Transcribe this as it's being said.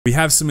We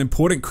have some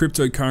important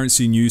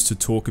cryptocurrency news to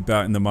talk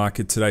about in the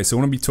market today. So I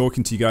want to be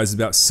talking to you guys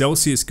about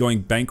Celcius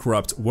going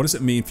bankrupt. What does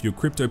it mean for your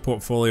crypto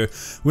portfolio?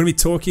 We're going to be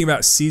talking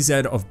about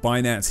CZ of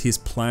Binance, his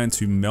plan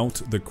to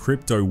melt the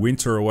crypto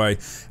winter away.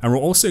 And we're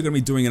also going to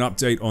be doing an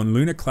update on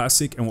Lunar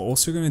Classic, and we're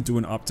also going to do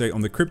an update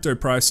on the crypto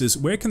prices.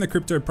 Where can the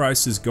crypto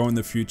prices go in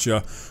the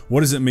future?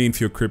 What does it mean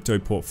for your crypto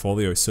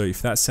portfolio? So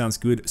if that sounds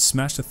good,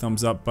 smash the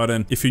thumbs up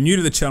button. If you're new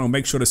to the channel,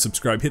 make sure to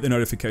subscribe, hit the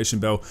notification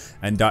bell.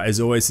 And as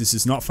always, this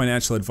is not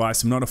financial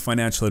advice. I'm not a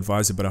financial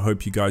advisor, but I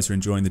hope you guys are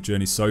enjoying the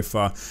journey so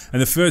far.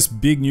 And the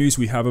first big news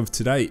we have of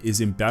today is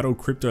embattled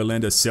crypto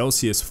lender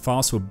Celcius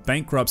files for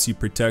bankruptcy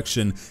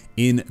protection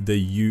in the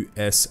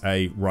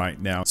USA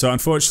right now. So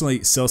unfortunately,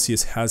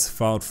 Celcius has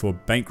filed for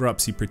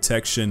bankruptcy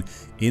protection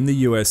in the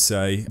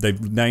USA.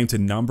 They've named a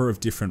number of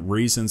different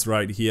reasons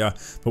right here,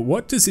 but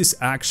what does this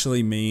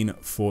actually mean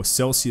for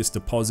Celcius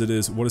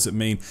depositors? What does it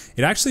mean?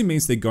 It actually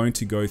means they're going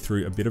to go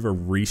through a bit of a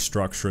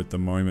restructure at the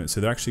moment. So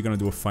they're actually going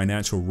to do a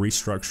financial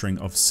restructuring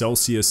of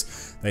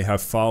Celcius. They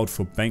have filed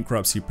for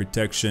bankruptcy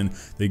protection.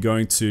 They're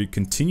going to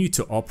continue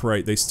to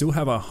operate. They still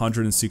have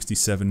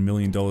 $167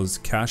 million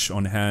cash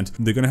on hand.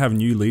 They're going to have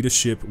new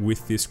leadership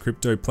with this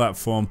crypto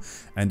platform,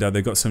 and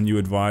they've got some new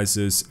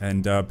advisors,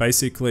 and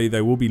basically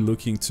they will be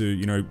looking to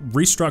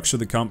restructure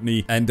the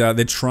company, and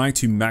they're trying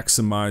to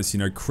maximize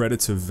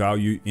creditor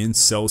value in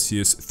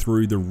Celcius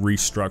through the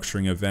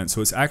restructuring event. So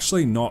it's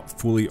actually not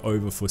fully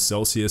over for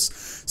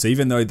Celcius. So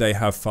even though they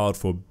have filed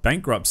for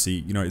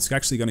bankruptcy, it's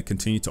actually going to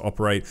continue to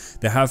operate.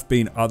 There have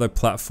been other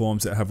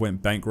platforms that have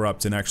went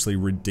bankrupt and actually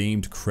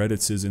redeemed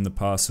creditors in the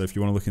past. So if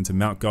you want to look into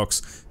Mt.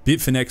 Gox,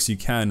 Bitfinex, you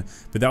can.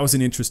 But that was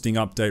an interesting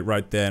update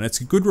right there, and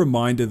it's a good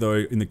reminder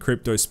though in the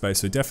crypto space.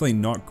 So definitely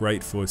not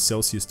great for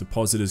Celcius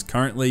depositors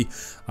currently,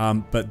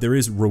 but there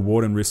is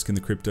reward and risk in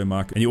the crypto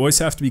market, and you always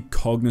have to be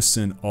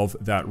cognizant of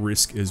that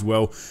risk as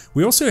well.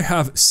 We also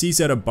have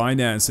CZ of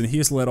Binance, and he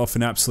has let off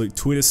an absolute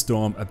Twitter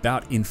storm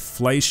about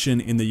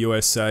inflation in the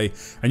USA.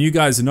 And you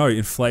guys know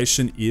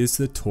inflation is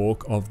the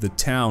talk of the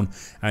town,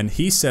 and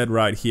he said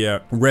right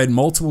here, read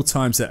multiple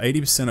times that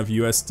 80% of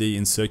USD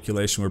in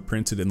circulation were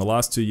printed in the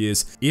last 2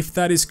 years. If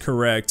that is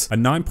correct, a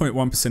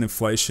 9.1%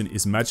 inflation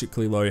is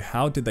magically low.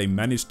 How did they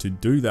manage to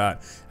do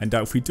that? And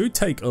if we do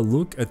take a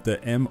look at the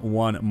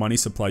M1 money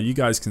supply, you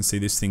guys can see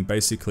this thing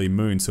basically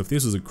moon. So if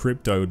this was a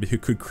crypto, it would be a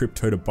good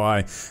crypto to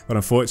buy, but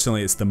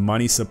unfortunately it's the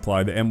money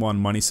supply, the M1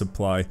 money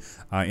supply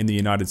in the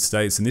United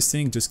States, and this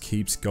thing just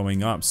keeps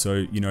going up.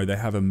 So they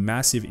have a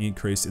massive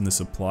increase in the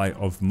supply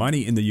of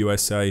money in the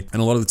USA,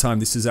 and a lot of the time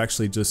this is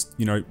actually just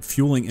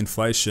fueling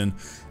inflation.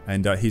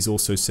 And he's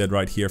also said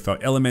right here, if our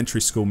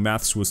elementary school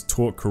maths was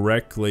taught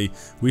correctly,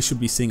 we should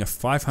be seeing a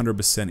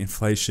 500%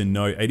 inflation.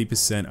 No,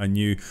 80% a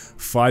new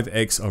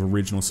 5x of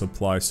original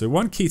supply. So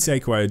one key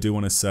takeaway I do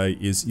want to say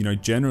is,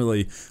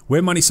 generally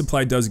where money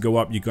supply does go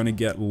up, you're going to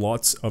get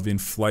lots of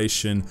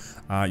inflation.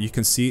 You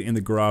can see it in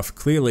the graph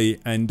clearly.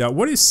 And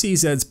what is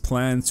CZ's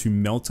plan to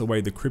melt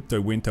away the crypto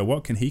winter?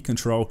 What can he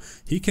control?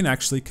 He can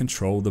actually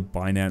control the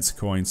Binance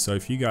coin. So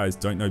if you guys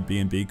don't know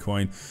BNB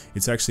coin,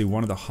 it's actually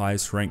one of the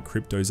highest ranked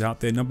cryptos out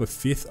there. Number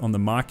 5th on the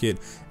market,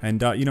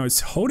 and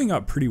it's holding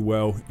up pretty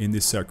well in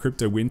this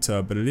crypto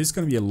winter, but it is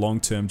going to be a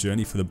long-term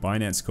journey for the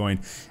Binance coin.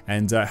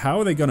 And how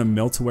are they going to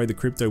melt away the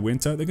crypto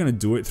winter? They're going to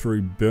do it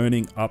through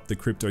burning up the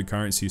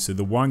cryptocurrency. So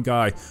the one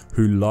guy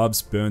who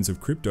loves burns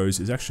of cryptos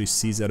is actually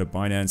CZ of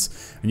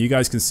Binance, and you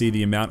guys can see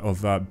the amount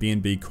of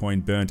BNB coin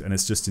burnt, and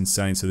it's just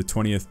insane. So the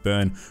 20th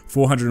burn,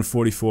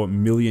 444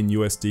 million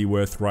USD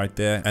worth right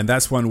there, and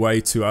that's one way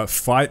to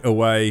fight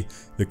away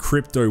the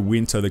crypto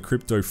winter, the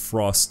crypto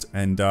frost.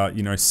 And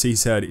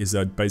CZ is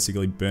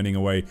basically burning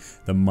away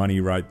the money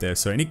right there.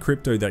 So any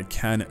crypto that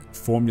can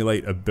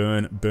formulate a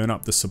burn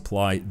up the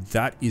supply,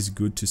 that is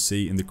good to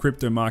see in the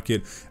crypto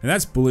market, and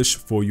that's bullish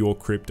for your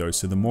crypto.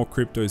 So the more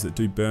cryptos that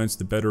do burns,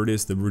 the better it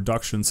is. The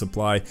reduction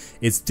supply,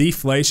 it's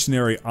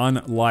deflationary,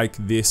 unlike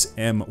this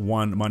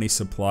M1 money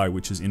supply,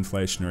 which is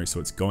inflationary.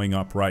 So it's going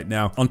up right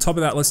now. On top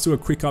of that, let's do a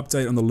quick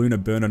update on the Lunar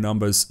burner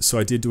numbers. So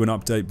I did do an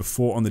update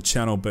before on the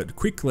channel, but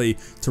quickly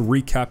to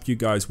recap you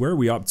guys, where are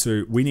we up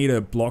to? We need a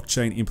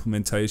blockchain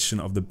implementation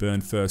of the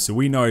burn first. So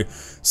we know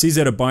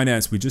CZ of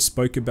Binance, we just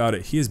spoke about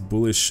it. He is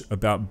bullish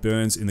about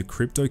burns in the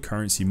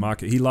cryptocurrency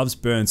market. He loves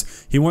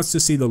burns. He wants to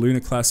see the Lunar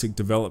Classic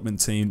development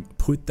team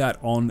put that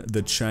on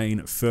the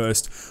chain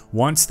first.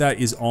 Once that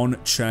is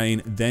on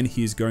chain, then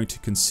he's going to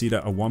consider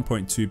a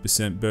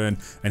 1.2% burn,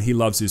 and he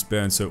loves this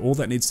burn. So all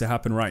that needs to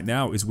happen right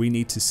now is we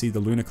need to see the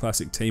Lunar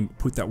Classic team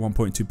put that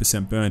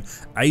 1.2% burn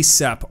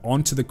ASAP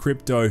onto the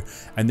crypto,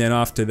 and then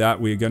after that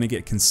we're going to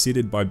get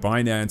considered by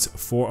Binance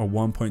for a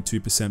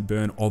 1.2%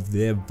 burn of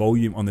their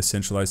volume on the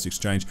centralized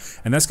exchange.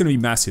 And that's going to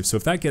be massive. So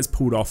if that gets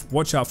pulled off,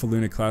 watch out for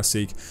Lunar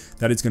Classic.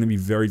 That is going to be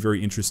very,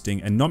 very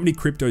interesting. And not many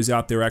cryptos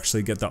out there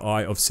actually get the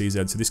eye of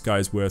CZ. So this guy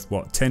is worth,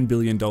 what, $10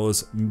 billion,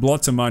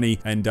 lots of money.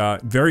 And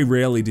very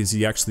rarely does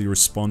he actually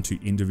respond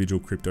to individual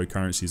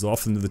cryptocurrencies.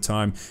 Often of the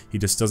time, he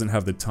just doesn't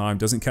have the time,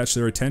 doesn't catch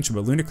their attention.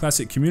 But Lunar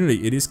Classic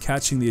community, it is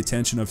catching the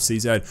attention of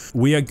CZ.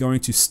 We are going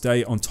to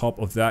stay on top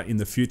of that in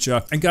the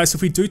future. And guys,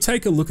 if we do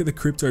take a look at the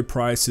crypto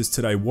prices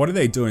today, what are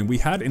they doing? We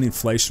had an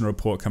inflation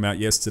report come out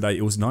yesterday.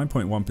 It was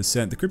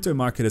 9.1%. The crypto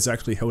market has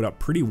actually held up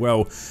pretty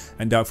well.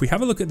 And if we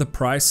have a look at the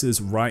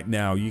prices right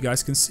now, you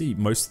guys can see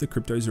most of the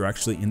cryptos are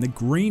actually in the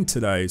green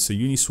today. So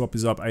Uniswap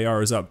is up,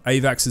 AR is up,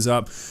 AVAX is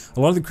up. A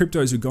lot of the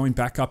cryptos are going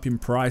back up in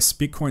price.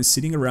 Bitcoin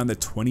sitting around the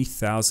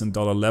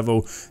 $20,000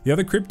 level. The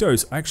other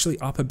cryptos actually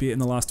up a bit in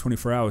the last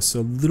 24 hours. So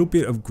a little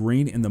bit of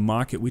green in the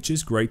market, which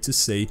is great to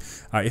see.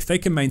 If they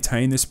can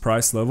maintain this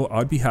price level,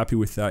 I'd be happy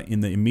with that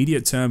in the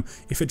immediate term.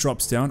 If it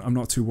drops down, I'm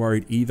not too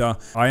worried either.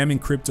 I am in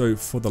crypto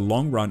for the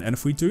long run. And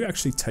if we do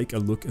actually take a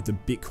look at the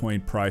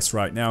Bitcoin price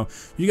right now,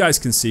 you guys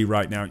can see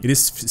right now, it is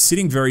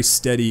sitting very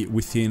steady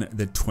within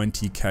the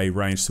 20K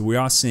range. So we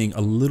are seeing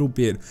a little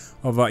bit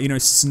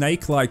of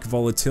snake-like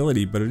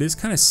volatility, but it is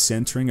kind of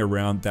centering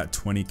around that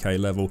 20K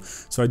level.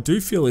 So I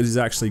do feel it is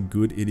actually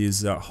good. It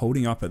is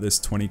holding up at this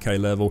 20K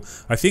level.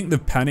 I think the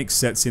panic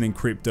sets in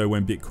crypto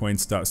when Bitcoin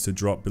starts to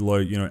drop below,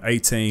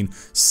 18,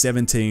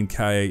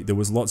 17K. There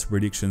was lots of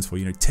predictions for,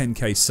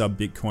 10K sub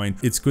Bitcoin.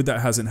 It's good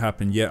that hasn't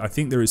happened yet. I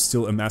think there is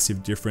still a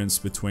massive difference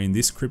between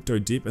this crypto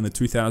dip and the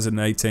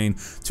 2018,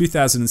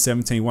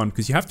 2017 one,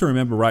 because you have to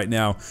remember right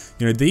now,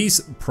 these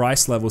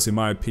price levels, in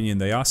my opinion,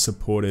 they are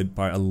supported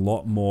by a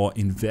lot more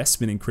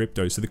investment in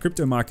crypto. So the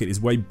crypto market is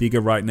way bigger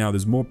right now.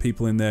 There's more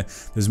people in there.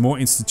 There's more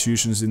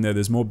institutions in there.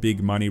 There's more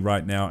big money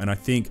right now. And I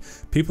think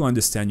people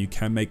understand you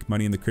can make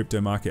money in the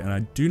crypto market. And I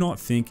do not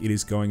think it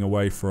is going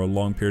away for a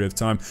long period of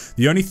time.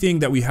 The only thing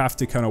that we have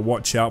to kind of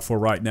watch out for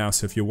right now,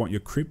 so if you want your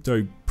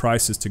crypto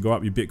prices to go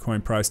up, your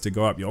Bitcoin price to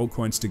go up, your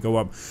altcoins to go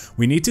up,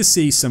 we need to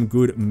see some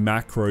good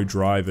macro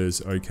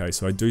drivers. Okay,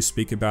 so I do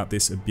speak about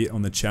this a bit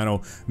on the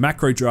channel.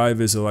 Macro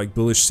drivers are like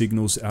bullish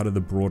signals out of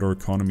the broader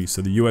economy.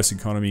 So the US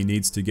economy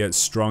needs to get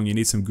strong. You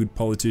need some good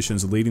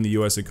politicians leading the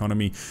US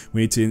economy.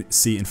 We need to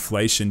see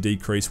inflation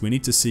decrease. We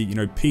need to see,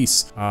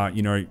 peace,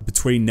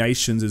 between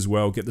nations as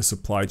well, get the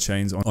supply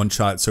chains on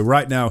chart. So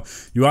right now,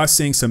 you are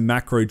seeing some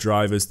macro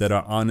drivers that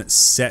are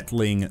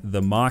unsettling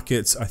the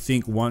markets. I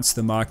think once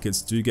the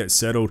markets do get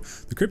settled,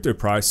 the crypto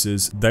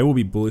prices, they will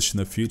be bullish in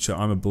the future.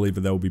 I'm a believer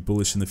they will be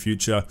bullish in the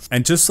future.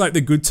 And just like the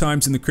good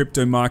times in the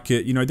crypto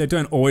market, they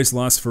don't always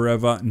last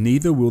forever.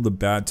 Neither will the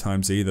bad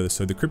times either.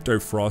 So the crypto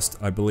frost,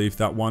 I believe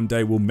that one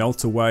day will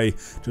melt away,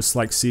 just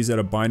like CZ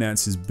of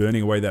Binance is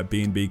burning away that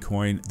BNB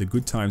coin. The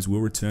good times will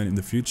return in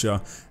the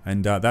future.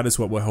 And that is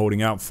what we're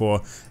holding out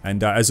for.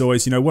 And as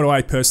always, what do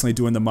I personally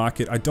do in the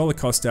market? I dollar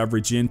cost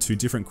average into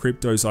different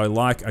cryptos I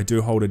like. I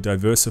do hold a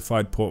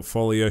diversified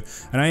portfolio,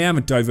 and I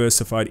am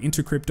diversified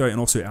into crypto and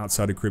also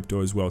outside of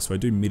crypto as well. So I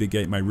do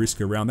mitigate my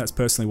risk around. That's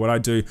personally what I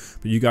do,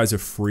 but you guys are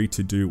free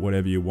to do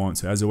whatever you want.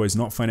 So as always,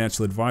 not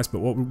financial advice, but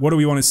what do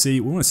we want to see?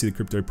 We want to see the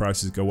crypto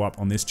prices go up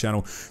on this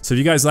channel. So if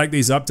you guys like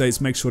these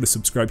updates, make sure to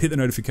subscribe, hit the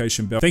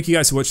notification bell. Thank you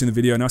guys for watching the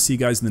video, and I'll see you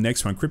guys in the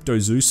next one. Crypto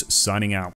Zeus signing out.